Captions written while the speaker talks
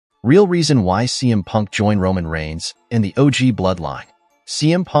Real reason why CM Punk joined Roman Reigns in the OG Bloodline.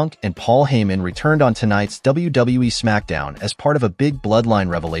 CM Punk and Paul Heyman returned on tonight's WWE SmackDown as part of a big Bloodline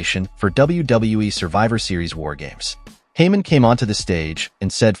revelation for WWE Survivor Series War Games. Heyman came onto the stage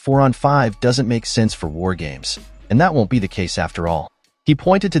and said 4-on-5 doesn't make sense for War Games, and that won't be the case after all. He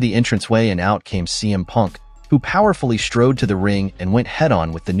pointed to the entranceway and out came CM Punk, who powerfully strode to the ring and went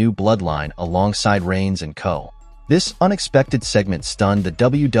head-on with the new Bloodline alongside Reigns and co. This unexpected segment stunned the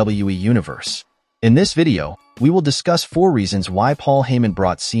WWE Universe. In this video, we will discuss 4 reasons why Paul Heyman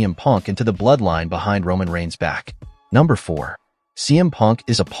brought CM Punk into the Bloodline behind Roman Reigns' back. Number 4. CM Punk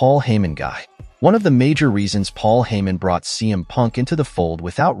is a Paul Heyman guy. One of the major reasons Paul Heyman brought CM Punk into the fold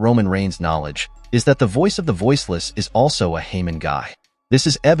without Roman Reigns' knowledge is that the voice of the voiceless is also a Heyman guy. This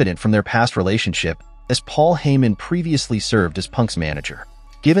is evident from their past relationship, as Paul Heyman previously served as Punk's manager.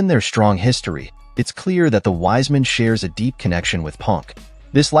 Given their strong history, it's clear that the Wiseman shares a deep connection with Punk.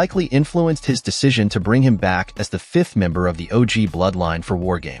 This likely influenced his decision to bring him back as the 5th member of the OG Bloodline for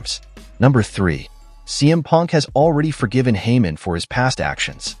War Games. Number 3. CM Punk has already forgiven Heyman for his past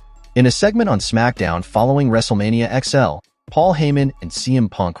actions. In a segment on SmackDown following WrestleMania XL, Paul Heyman and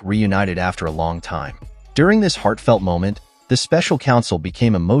CM Punk reunited after a long time. During this heartfelt moment, the special counsel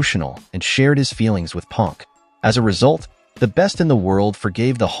became emotional and shared his feelings with Punk. As a result, the Best in the World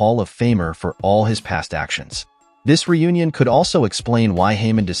forgave the Hall of Famer for all his past actions. This reunion could also explain why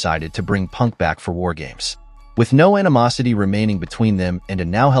Heyman decided to bring Punk back for War Games. With no animosity remaining between them and a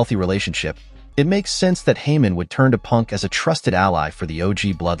now healthy relationship, it makes sense that Heyman would turn to Punk as a trusted ally for the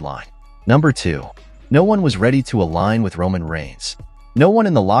OG Bloodline. Number 2. No one was ready to align with Roman Reigns. No one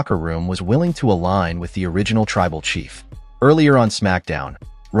in the locker room was willing to align with the original tribal chief. Earlier on SmackDown,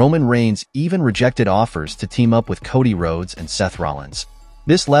 Roman Reigns even rejected offers to team up with Cody Rhodes and Seth Rollins.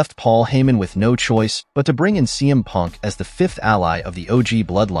 This left Paul Heyman with no choice but to bring in CM Punk as the 5th ally of the OG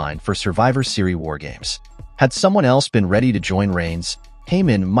Bloodline for Survivor Series War Games. Had someone else been ready to join Reigns,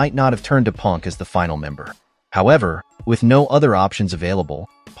 Heyman might not have turned to Punk as the final member. However, with no other options available,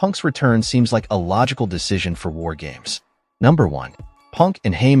 Punk's return seems like a logical decision for War Games. Number 1. Punk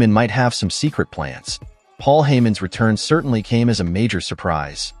and Heyman might have some secret plans. Paul Heyman's return certainly came as a major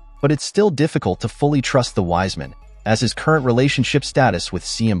surprise, but it's still difficult to fully trust the Wiseman, as his current relationship status with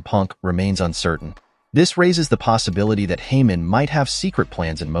CM Punk remains uncertain. This raises the possibility that Heyman might have secret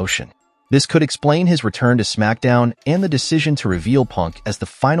plans in motion. This could explain his return to SmackDown and the decision to reveal Punk as the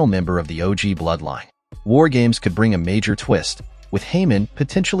final member of the OG Bloodline. War Games could bring a major twist, with Heyman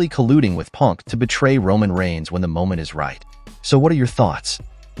potentially colluding with Punk to betray Roman Reigns when the moment is right. So what are your thoughts?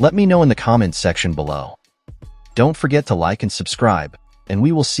 Let me know in the comments section below. Don't forget to like and subscribe, and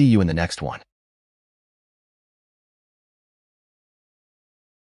we will see you in the next one.